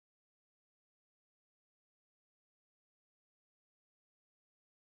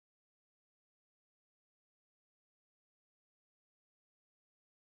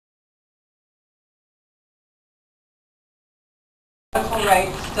Radical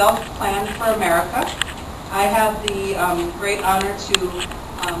Right Self-Plan for America. I had the great honor to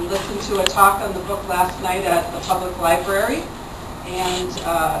listen to a talk on the book last night at the public library. And,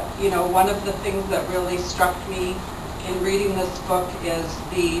 one of the things that really struck me in reading this book is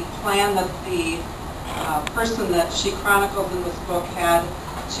the plan that the person that she chronicled in this book had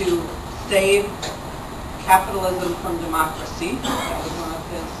to save capitalism from democracy. That was one of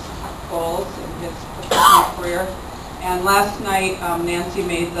his goals in his professional career. And last night, Nancy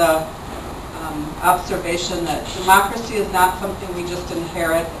made the observation that democracy is not something we just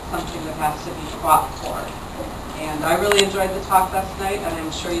inherit, it's something that has to be fought for. And I really enjoyed the talk last night, and I'm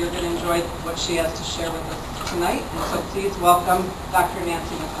sure you're going to enjoy what she has to share with us tonight. And so please welcome Dr.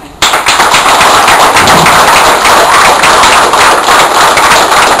 Nancy MacLean.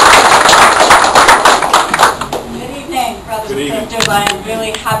 Good evening, brothers and sisters. I am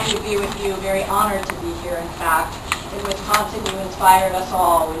really happy to be with you, very honored to be here, in fact. In Wisconsin, you inspired us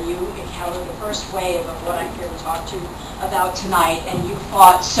all when you encountered the first wave of what I'm here to talk to you about tonight, and you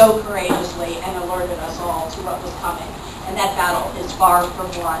fought so courageously and alerted us all to what was coming. And that battle is far from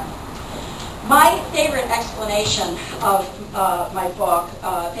won. My favorite explanation of my book,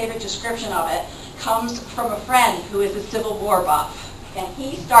 favorite description of it, comes from a friend who is a Civil War buff. And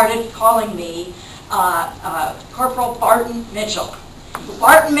he started calling me Corporal Barton Mitchell.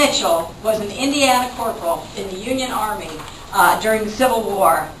 Barton Mitchell was an Indiana corporal in the Union Army during the Civil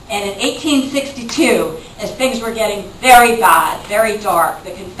War. And in 1862, as things were getting very bad, very dark,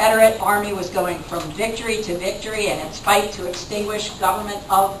 the Confederate Army was going from victory to victory in its fight to extinguish government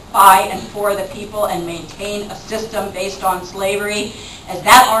of, by, and for the people and maintain a system based on slavery. As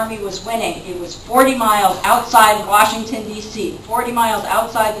that army was winning, it was 40 miles outside Washington, D.C., 40 miles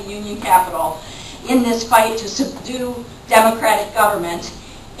outside the Union Capitol, in this fight to subdue democratic government,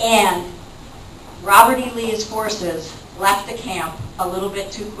 and Robert E. Lee's forces left the camp a little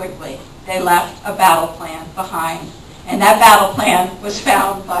bit too quickly. They left a battle plan behind. And that battle plan was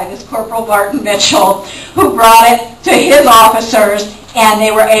found by this Corporal Barton Mitchell, who brought it to his officers, and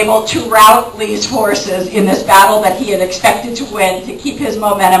they were able to rout Lee's forces in this battle that he had expected to win to keep his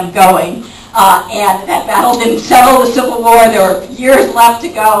momentum going. And that battle didn't settle the Civil War. There were years left to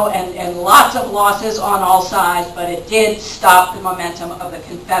go and lots of losses on all sides, but it did stop the momentum of the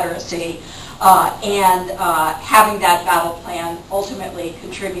Confederacy. Having that battle plan ultimately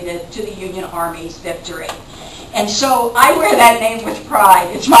contributed to the Union Army's victory. And so I wear that name with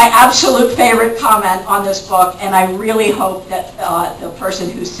pride. It's my absolute favorite comment on this book, and I really hope that the person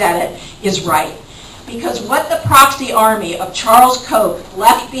who said it is right. Because what the proxy army of Charles Koch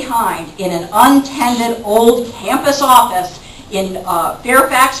left behind in an untended old campus office in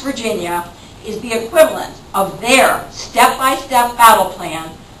Fairfax, Virginia, is the equivalent of their step-by-step battle plan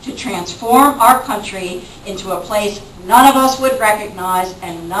to transform our country into a place none of us would recognize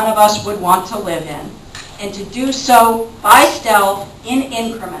and none of us would want to live in. And to do so by stealth in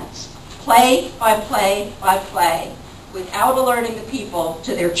increments, play by play by play, without alerting the people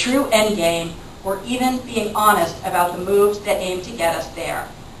to their true endgame or even being honest about the moves that aim to get us there.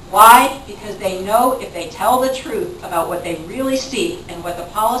 Why? Because they know if they tell the truth about what they really seek and what the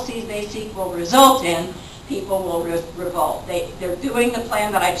policies they seek will result in, people will revolt. They're doing the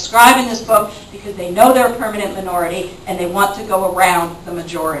plan that I describe in this book because they know they're a permanent minority and they want to go around the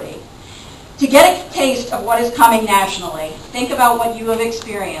majority. To get a taste of what is coming nationally, think about what you have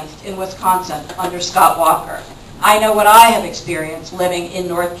experienced in Wisconsin under Scott Walker. I know what I have experienced living in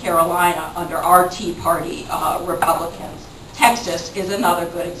North Carolina under our Tea Party Republicans. Texas is another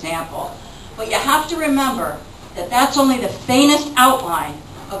good example. But you have to remember that that's only the faintest outline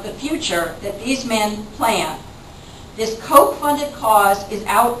of the future that these men plan. This Koch-funded cause is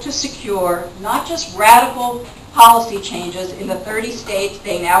out to secure not just radical policy changes in the 30 states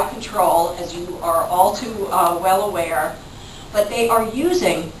they now control, as you are all too well aware, but they are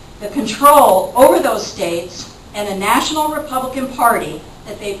using the control over those states and a national Republican Party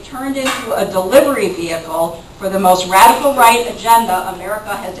that they've turned into a delivery vehicle for the most radical right agenda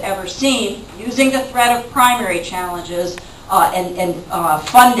America has ever seen, using the threat of primary challenges and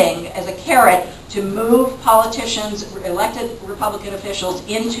funding as a carrot to move politicians, elected Republican officials,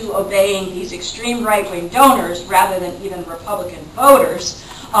 into obeying these extreme right-wing donors rather than even Republican voters.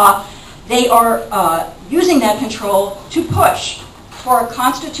 They are using that control to push for a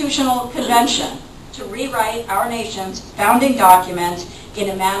constitutional convention to rewrite our nation's founding document in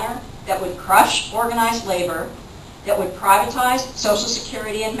a manner that would crush organized labor, that would privatize Social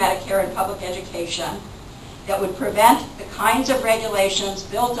Security and Medicare and public education, that would prevent the kinds of regulations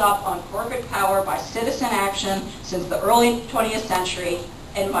built up on corporate power by citizen action since the early 20th century,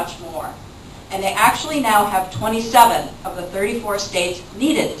 and much more. And they actually now have 27 of the 34 states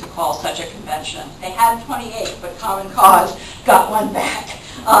needed to call such a convention. They had 28, but Common Cause got one back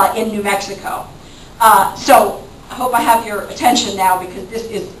in New Mexico. So I hope I have your attention now, because this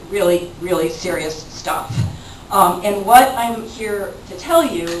is really, really serious stuff. And what I'm here to tell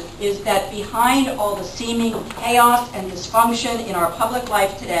you is that behind all the seeming chaos and dysfunction in our public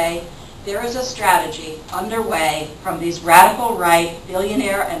life today, there is a strategy underway from these radical right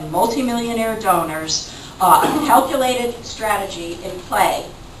billionaire and multimillionaire donors, a calculated strategy in play,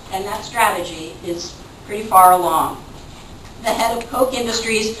 and that strategy is pretty far along. The head of Koch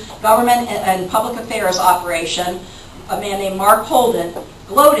Industries Government and Public Affairs operation, a man named Mark Holden,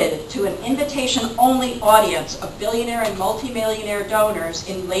 gloated to an invitation-only audience of billionaire and multimillionaire donors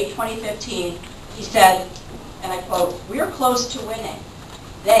in late 2015. He said, and I quote, "We're close to winning.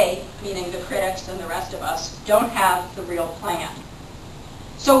 They," meaning the critics and the rest of us, "don't have the real plan."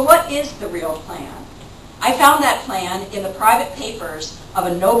 So what is the real plan? I found that plan in the private papers of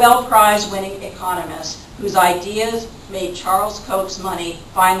a Nobel Prize-winning economist whose ideas made Charles Koch's money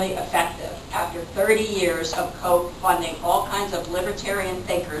finally effective after 30 years of Koch funding all kinds of libertarian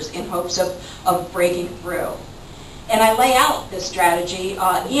thinkers in hopes of breaking through. And I lay out this strategy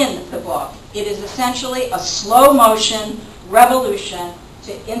in the book. It is essentially a slow-motion revolution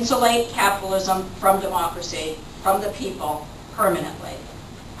to insulate capitalism from democracy, from the people, permanently.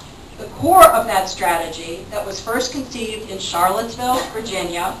 The core of that strategy that was first conceived in Charlottesville,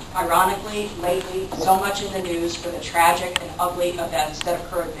 Virginia, ironically, lately so much in the news for the tragic and ugly events that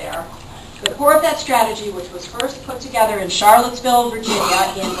occurred there. The core of that strategy, which was first put together in Charlottesville,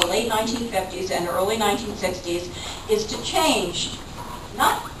 Virginia in the late 1950s and early 1960s, is to change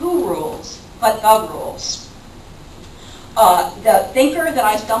not who rules, but the rules. The thinker that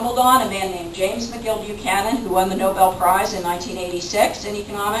I stumbled on, a man named James McGill Buchanan, who won the Nobel Prize in 1986 in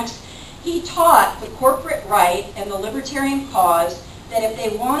economics, he taught the corporate right and the libertarian cause that if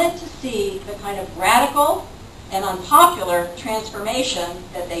they wanted to see the kind of radical and unpopular transformation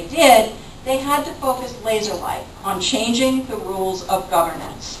that they did, they had to focus laser-like on changing the rules of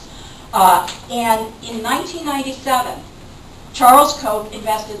governance. And in 1997, Charles Koch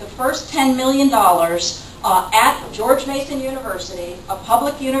invested the first $10 million at George Mason University, a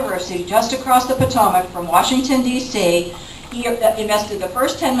public university just across the Potomac from Washington, D.C. He invested the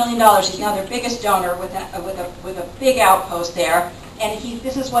first $10 million. He's now their biggest donor with a big outpost there. And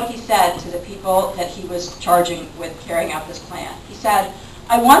this is what he said to the people that he was charging with carrying out this plan. He said,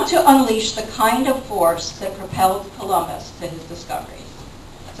 "I want to unleash the kind of force that propelled Columbus to his discoveries."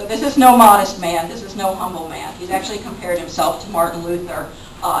 So this is no modest man. This is no humble man. He's actually compared himself to Martin Luther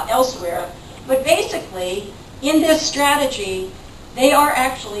elsewhere. But basically, in this strategy, they are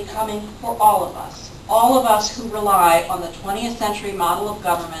actually coming for all of us who rely on the 20th century model of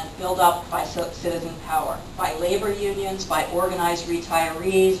government built up by citizen power, by labor unions, by organized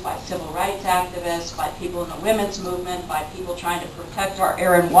retirees, by civil rights activists, by people in the women's movement, by people trying to protect our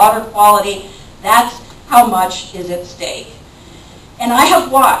air and water quality. That's how much is at stake. And I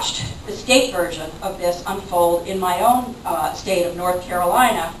have watched the state version of this unfold in my own state of North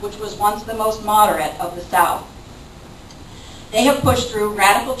Carolina, which was once the most moderate of the South. They have pushed through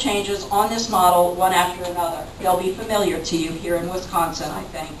radical changes on this model one after another. They'll be familiar to you here in Wisconsin, I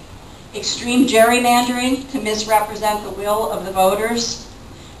think. Extreme gerrymandering to misrepresent the will of the voters,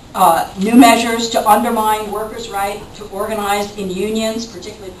 new measures to undermine workers' right to organize in unions,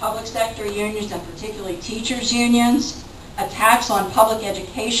 particularly public sector unions and particularly teachers' unions, attacks on public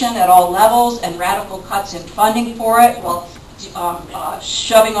education at all levels and radical cuts in funding for it, while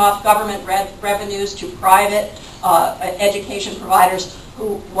shoving off government revenues to private education providers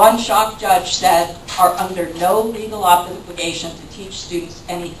who one shocked judge said are under no legal obligation to teach students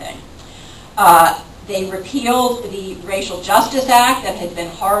anything. They repealed the Racial Justice Act that had been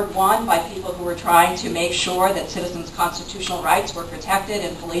hard won by people who were trying to make sure that citizens' constitutional rights were protected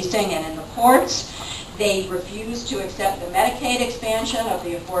in policing and in the courts. They refused to accept the Medicaid expansion of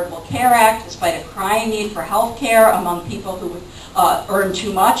the Affordable Care Act, despite a crying need for health care among people who earn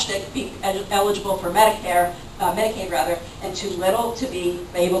too much to be eligible for Medicaid, and too little to be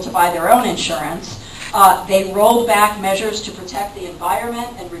able to buy their own insurance. They rolled back measures to protect the environment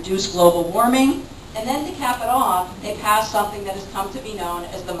and reduce global warming. And then to cap it off, they passed something that has come to be known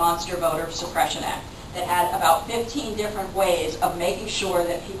as the Monster Voter Suppression Act, that had about 15 different ways of making sure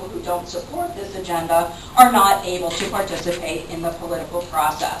that people who don't support this agenda are not able to participate in the political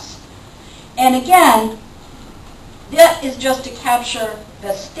process. And again, that is just to capture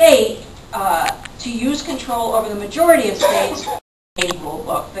the state to use control over the majority of states, a rule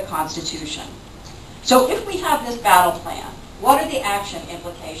book, the Constitution. So if we have this battle plan, what are the action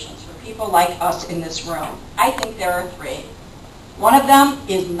implications for people like us in this room. I think there are three. One of them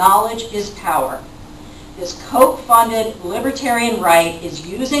is knowledge is power. This Koch-funded libertarian right is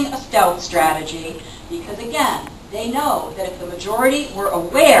using a stealth strategy because, again, they know that if the majority were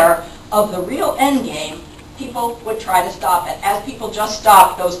aware of the real end game, people would try to stop it, as people just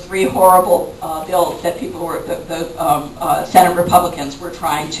stopped those three horrible bills that the Senate Republicans were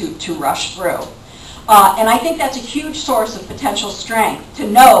trying to rush through. And I think that's a huge source of potential strength, to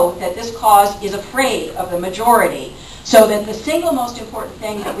know that this cause is afraid of the majority, so that the single most important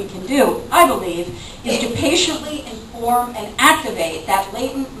thing that we can do, I believe, is to patiently inform and activate that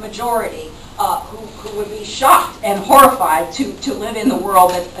latent majority who would be shocked and horrified to live in the world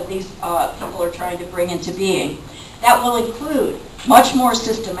that these people are trying to bring into being. That will include much more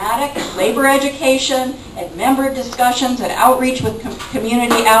systematic labor education and member discussions and outreach with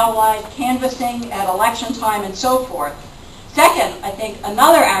community allies, canvassing at election time, and so forth. Second, I think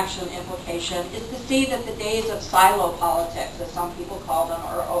another action implication is to see that the days of silo politics, as some people call them,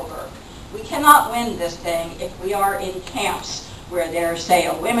 are over. We cannot win this thing if we are in camps where there's, say,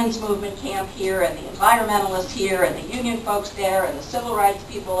 a women's movement camp here, and the environmentalists here, and the union folks there, and the civil rights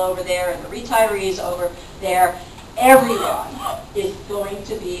people over there, and the retirees over there. Everyone is going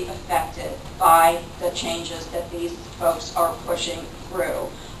to be affected by the changes that these folks are pushing through.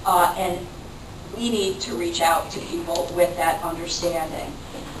 And we need to reach out to people with that understanding.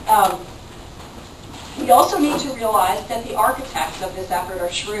 We also need to realize that the architects of this effort are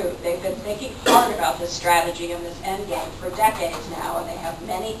shrewd. They've been thinking hard about this strategy and this endgame for decades now, and they have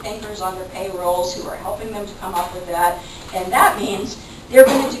many thinkers on their payrolls who are helping them to come up with that. And that means they're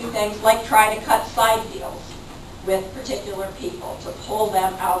going to do things like try to cut side deals with particular people to pull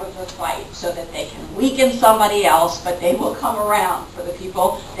them out of the fight so that they can weaken somebody else, but they will come around for the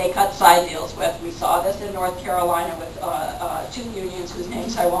people they cut side deals with. We saw this in North Carolina with two unions whose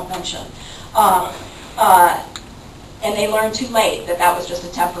names I won't mention. And they learned too late that that was just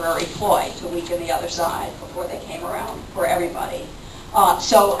a temporary ploy to weaken the other side before they came around for everybody.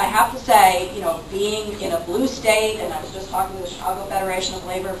 So I have to say, being in a blue state, and I was just talking to the Chicago Federation of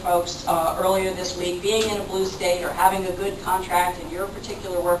Labor folks earlier this week, being in a blue state or having a good contract in your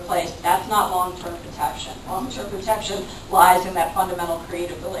particular workplace, that's not long-term protection. Long-term protection lies in that fundamental creed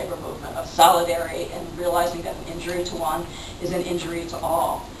of the labor movement, of solidarity and realizing that an injury to one is an injury to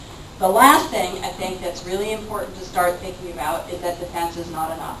all. The last thing I think that's really important to start thinking about is that defense is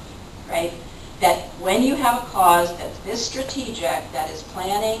not enough, right? That when you have a cause that's this strategic, that is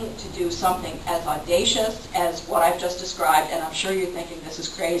planning to do something as audacious as what I've just described, and I'm sure you're thinking this is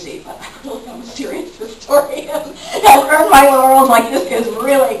crazy, but I really am a serious historian and earned my laurels, like this is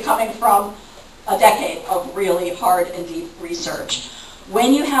really coming from a decade of really hard and deep research.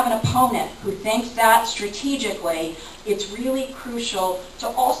 When you have an opponent who thinks that strategically, it's really crucial to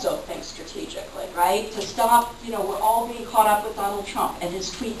also think strategically, right? To stop, we're all being caught up with Donald Trump and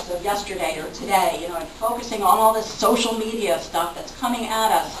his tweets of yesterday or today, and focusing on all this social media stuff that's coming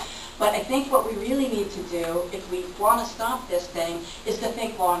at us. But I think what we really need to do, if we want to stop this thing, is to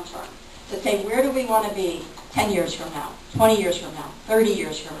think long term. To say, where do we want to be 10 years from now, 20 years from now, 30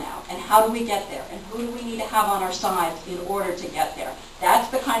 years from now, and how do we get there, and who do we need to have on our sides in order to get there? That's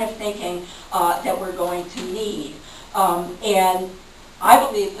the kind of thinking that we're going to need. And I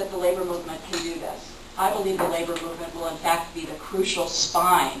believe that the labor movement can do this. I believe the labor movement will in fact be the crucial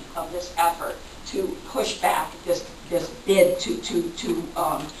spine of this effort to push back this bid to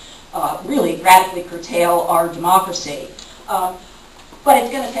really radically curtail our democracy. But it's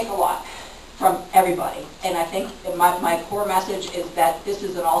going to take a lot from everybody. And I think my core message is that this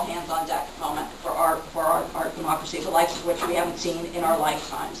is an all-hands-on-deck moment for our democracy, the likes of which we haven't seen in our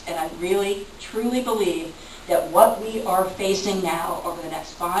lifetimes. And I really, truly believe that what we are facing now over the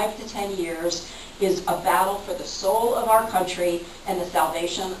next 5 to 10 years is a battle for the soul of our country and the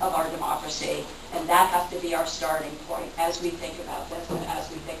salvation of our democracy. And that has to be our starting point as we think about this and as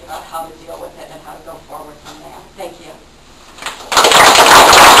we think about how to deal with it and how to go forward from there. Thank you.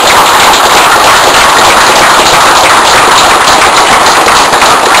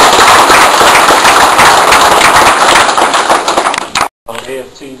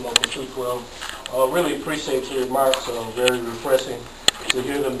 AFT Local 212. Really appreciate your remarks. Very refreshing to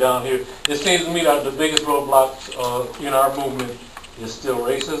hear them down here. It seems to me that the biggest roadblock in our movement is still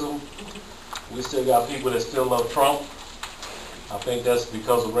racism. We still got people that still love Trump. I think that's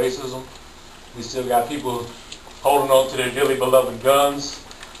because of racism. We still got people holding on to their dearly beloved guns.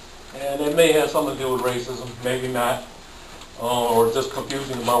 And it may have something to do with racism, maybe not. Or just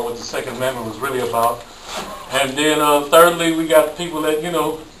confusion about what the Second Amendment was really about. And then thirdly, we got people that,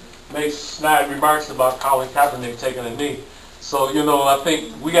 make snide remarks about Colin Kaepernick taking a knee. So, you know, I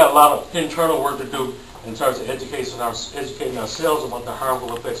think we got a lot of internal work to do in terms of educating ourselves about the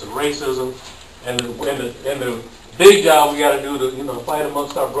harmful effects of racism, and the big job we got to do to, you know, fight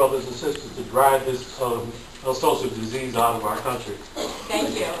amongst our brothers and sisters to drive this social disease out of our country.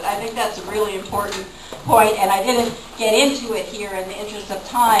 Thank you. I think that's a really important point, and I didn't get into it here in the interest of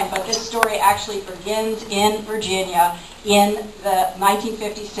time, but this story actually begins in Virginia in the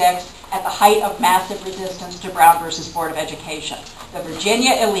 1956 at the height of massive resistance to Brown versus Board of Education. The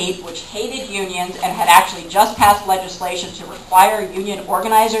Virginia elite, which hated unions and had actually just passed legislation to require union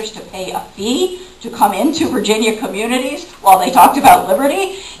organizers to pay a fee to come into Virginia communities while they talked about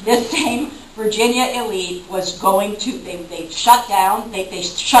liberty, this same Virginia elite was going to, they shut down, they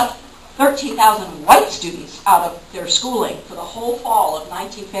shut 13,000 white students out of their schooling for the whole fall of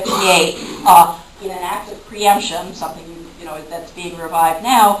 1958 in an act of preemption, something that's being revived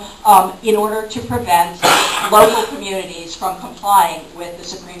now, in order to prevent local communities from complying with the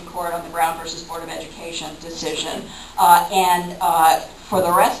Supreme Court on the Brown versus Board of Education decision. For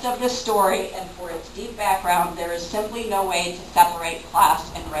the rest of this story and for its deep background, there is simply no way to separate class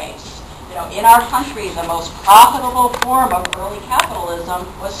and race. You know, in our country, the most profitable form of early capitalism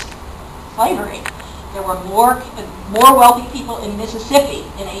was slavery. There were more wealthy people in Mississippi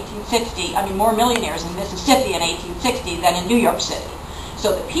in 1860, more millionaires in Mississippi in 1860 than in New York City.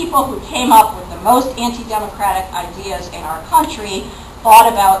 So the people who came up with the most anti-democratic ideas in our country thought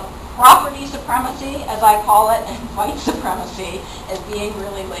about property supremacy, as I call it, and white supremacy as being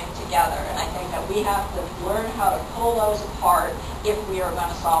really linked together. And I think that we have to learn how to pull those apart if we are going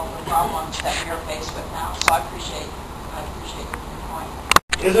to solve the problems that we are faced with now. So I appreciate your point.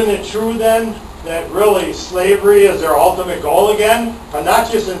 Isn't it true then that really slavery is their ultimate goal again? But not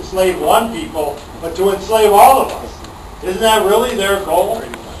just enslave one people, but to enslave all of us. Isn't that really their goal?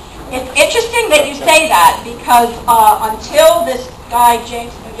 It's interesting that you say that, because until this guy,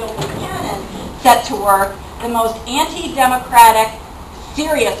 James Buchanan, set to work, the most anti-democratic,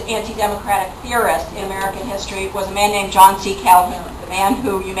 serious anti-democratic theorist in American history was a man named John C. Calhoun, the man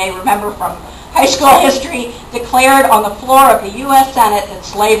who you may remember from high school history declared on the floor of the U.S. Senate that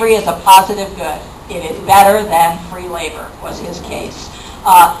slavery is a positive good. It is better than free labor, was his case.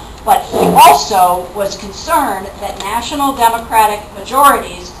 But he also was concerned that national democratic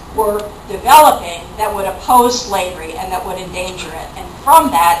majorities were developing that would oppose slavery and that would endanger it. And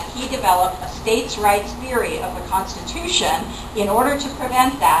from that, he developed a states' rights theory of the Constitution in order to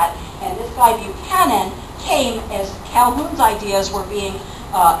prevent that. And this guy Buchanan came as Calhoun's ideas were being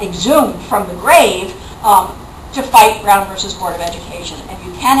exhumed from the grave to fight Brown versus Board of Education. And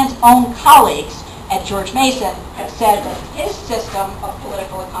Buchanan's own colleagues at George Mason have said that his system of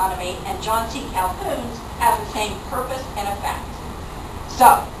political economy and John C. Calhoun's have the same purpose and effect.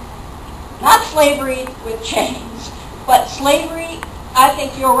 So, not slavery with chains, but slavery, I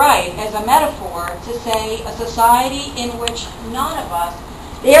think you're right, as a metaphor to say a society in which none of us,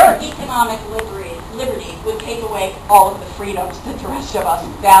 their economic liberty would take away all of the freedoms that the rest of us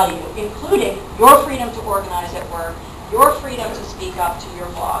value, including your freedom to organize at work, your freedom to speak up to your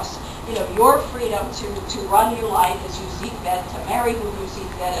boss, your freedom to run your life as you see fit, to marry who you see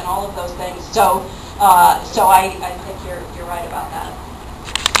fit, and all of those things. So I think you're right about that.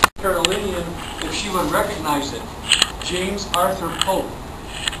 Carolinian, if she would recognize it, James Arthur Pope.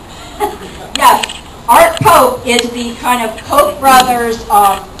 Yes, Art Pope is the kind of Koch brothers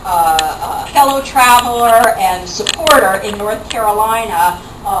fellow traveler and supporter in North Carolina.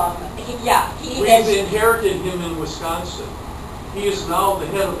 We've inherited him in Wisconsin. He is now the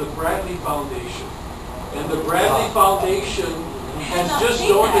head of the Bradley Foundation. And the Bradley Foundation has just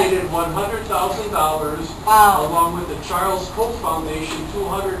donated $100,000, along with the Charles Koch Foundation,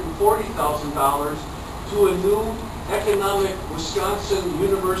 $240,000, to a new economic Wisconsin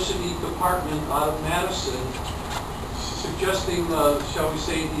University department out of Madison, suggesting, shall we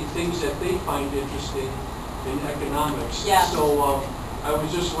say, the things that they find interesting in economics. Yeah. So I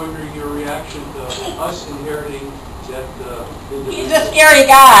was just wondering your reaction to us inheriting that individual. He's a scary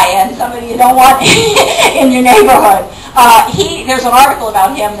guy and somebody you don't want in your neighborhood. There's an article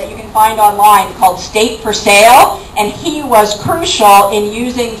about him that you can find online called State for Sale, and he was crucial in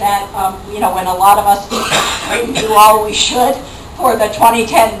using that, when a lot of us didn't do all we should for the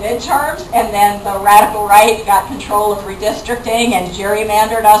 2010 midterms, and then the radical right got control of redistricting and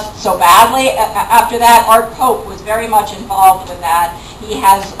gerrymandered us so badly. After that, Art Pope was very much involved with that. He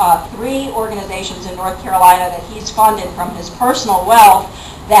has 3 organizations in North Carolina that he's funded from his personal wealth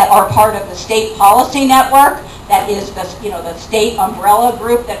that are part of the State Policy Network that is the, the state umbrella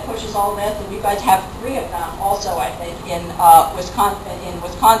group that pushes all this, and you guys have 3 of them also, I think, in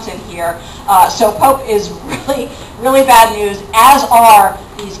Wisconsin here. So Coke is really, really bad news, as are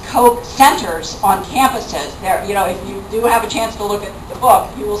these Coke centers on campuses. There, if you do have a chance to look at the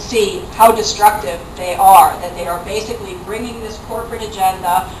book, you will see how destructive they are, that they are basically bringing this corporate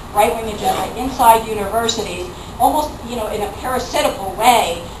agenda, right-wing agenda, inside universities, almost, in a parasitical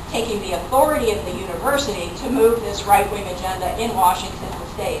way, taking the authority of the university to move this right-wing agenda in Washington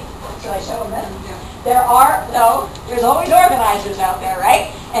state. Should I show them that? There's always organizers out there,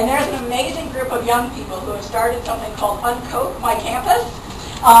 right? And there's an amazing group of young people who have started something called Uncoke My Campus.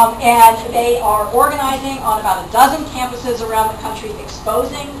 And they are organizing on about a dozen campuses around the country,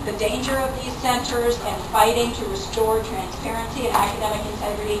 exposing the danger of these centers and fighting to restore transparency and academic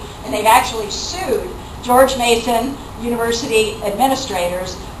integrity. And they've actually sued George Mason University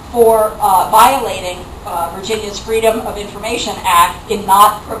administrators for violating Virginia's Freedom of Information Act in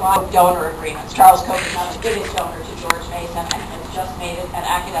not providing donor agreements. Charles Koch is now the biggest donor to George Mason and has just made it an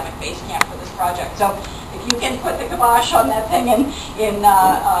academic base camp for this project. So if you can put the kibosh on that thing at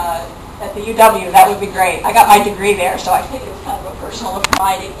the UW, that would be great. I got my degree there, so I think it's kind of a personal of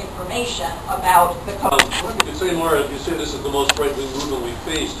providing information about the Koch. You could say more, if you say this is the most right-wing movement we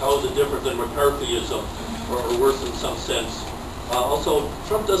faced, how is it different than McCarthyism, or worse in some sense? Also,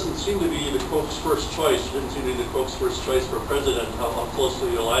 Trump doesn't seem to be the Koch's first choice, didn't seem to be the Koch's first choice for president. How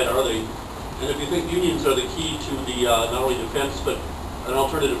closely allied are they? And if you think unions are the key to the not only defense, but an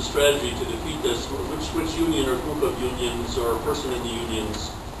alternative strategy to defeat this, which union or group of unions or person in the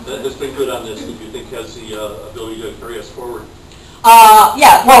unions that's been good on this, that you think has the ability to carry us forward?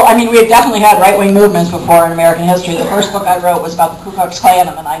 Yeah, well, I mean, we have definitely had right-wing movements before in American history. The first book I wrote was about the Ku Klux Klan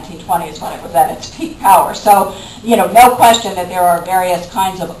in the 1920s when it was at its peak power. So, no question that there are various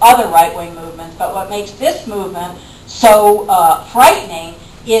kinds of other right-wing movements, but what makes this movement so frightening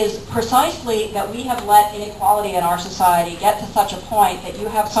is precisely that we have let inequality in our society get to such a point that you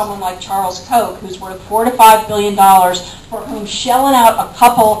have someone like Charles Koch, who's worth $4 to $5 billion, for whom shelling out a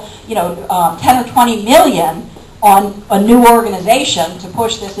couple, 10 or 20 million on a new organization to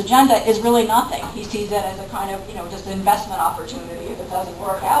push this agenda is really nothing. He sees it as a kind of, just an investment opportunity. If it doesn't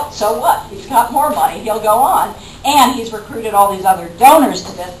work out, so what? He's got more money, he'll go on. And he's recruited all these other donors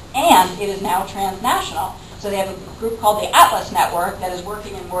to this, and it is now transnational. So they have a group called the Atlas Network that is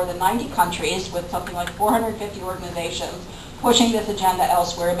working in more than 90 countries with something like 450 organizations, pushing this agenda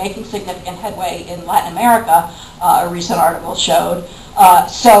elsewhere, making significant headway in Latin America, a recent article showed.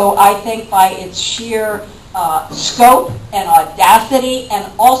 So I think by its sheer scope and audacity and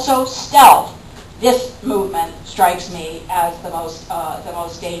also stealth, this movement strikes me as the most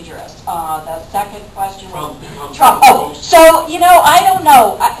dangerous. The second question was Trump. Oh, so I don't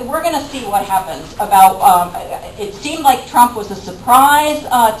know. We're going to see what happens. About it seemed like Trump was a surprise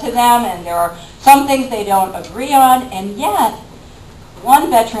to them, and there are some things they don't agree on, and yet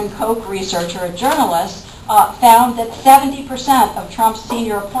one veteran Koch researcher, a journalist, found that 70% of Trump's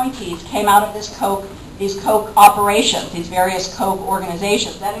senior appointees came out of these Koch operations, these various Koch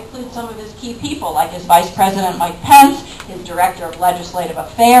organizations. That includes some of his key people, like his Vice President Mike Pence, his Director of Legislative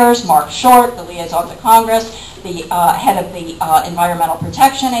Affairs, Mark Short, the liaison to Congress, the head of the Environmental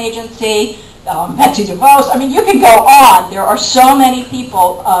Protection Agency, Betsy DeVos. I mean, you can go on. There are so many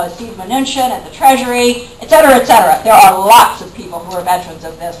people, Steve Mnuchin at the Treasury, et cetera, et cetera. There are lots of people who are veterans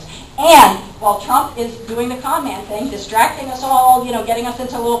of this. And while Trump is doing the con man thing, distracting us all, getting us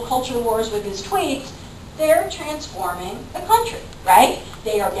into little culture wars with his tweets, they're transforming the country, right?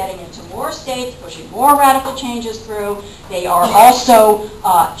 They are getting into more states, pushing more radical changes through. They are also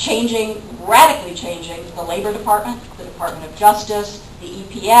radically changing the Labor Department, the Department of Justice, the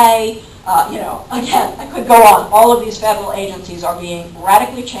EPA. Again, I could go on. All of these federal agencies are being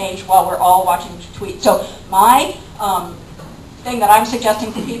radically changed while we're all watching tweets. So my thing that I'm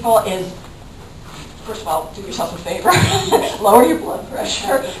suggesting to people is, first of all, do yourself a favor, lower your blood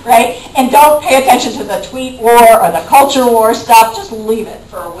pressure, right? And don't pay attention to the tweet war or the culture war stuff. Just leave it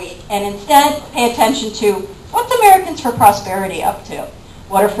for a week. And instead, pay attention to what's Americans for Prosperity up to?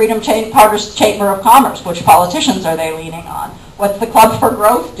 What are Freedom Chamber of Commerce? Which politicians are they leaning on? What's the Club for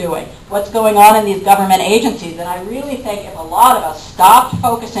Growth doing? What's going on in these government agencies? And I really think if a lot of us stopped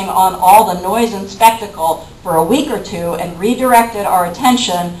focusing on all the noise and spectacle for a week or two and redirected our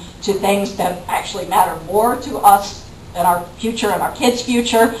attention to things that actually matter more to us and our future and our kids'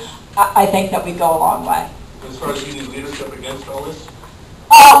 future, I think that we go a long way. As far as you need leadership against all this?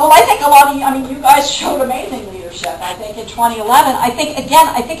 Well, I think a lot of you guys showed amazing leadership. I think in 2011, I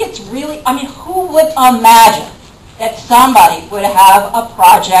think it's really, who would imagine that somebody would have a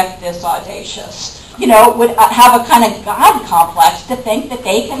project this audacious? would have a kind of God complex to think that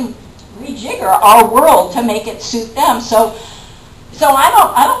they can rejigger our world to make it suit them. So I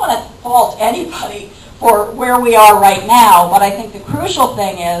don't want to fault anybody for where we are right now, but I think the crucial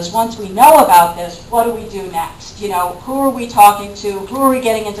thing is, once we know about this, what do we do next? Who are we talking to? Who are we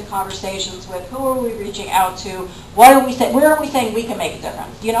getting into conversations with? Who are we reaching out to? What are we saying? Where are we saying we can make a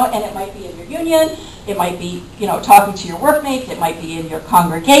difference? And it might be in your union, it might be, talking to your workmates, it might be in your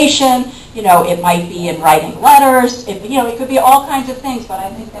congregation, it might be in writing letters, it could be all kinds of things, but I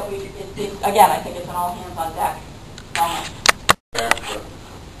think that again, I think it's an all hands on deck moment.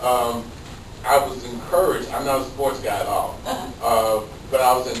 I was encouraged, I'm not a sports guy at all, but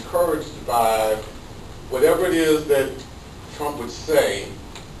I was encouraged by whatever it is that Trump would say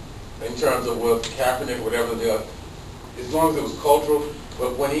in terms of Kaepernick, whatever it is, as long as it was cultural,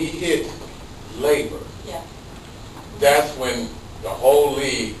 but when he hit labor, that's when the whole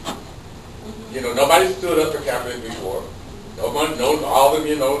league, nobody stood up for Kaepernick before. Nobody, all of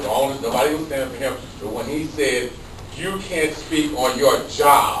the owners, nobody was standing for him, but when he said, you can't speak on your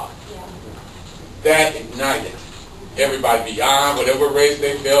job, that ignited everybody beyond whatever race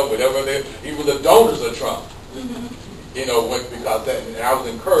they felt, even the donors of Trump. Because that, and I was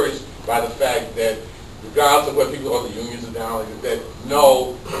encouraged by the fact that regardless of what people, the unions are down, that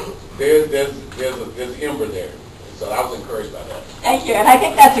no, there's ember there. So I was encouraged by that. Thank you, and I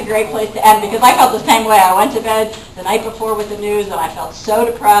think that's a great place to end, because I felt the same way. I went to bed the night before with the news, and I felt so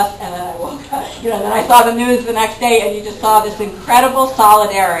depressed, and then I woke up, then I saw the news the next day, and you just saw this incredible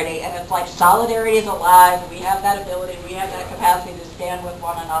solidarity, and it's like solidarity is alive. We have that ability, we have that capacity to stand with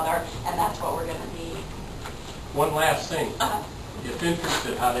one another, and that's what we're going to need. One last thing. If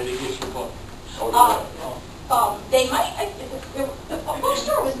interested, how did he get your book? They might, the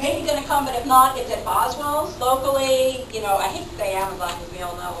bookstore was maybe going to come, but if not, it's at Boswell's locally. I hate to say Amazon because we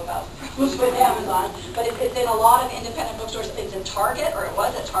all know about problems with Amazon, but it's in a lot of independent bookstores. It's in Target, or it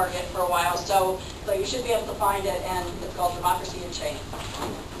was at Target for a while, so you should be able to find it, and it's called Democracy in Chains.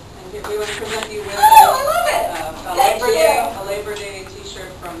 And we would present you with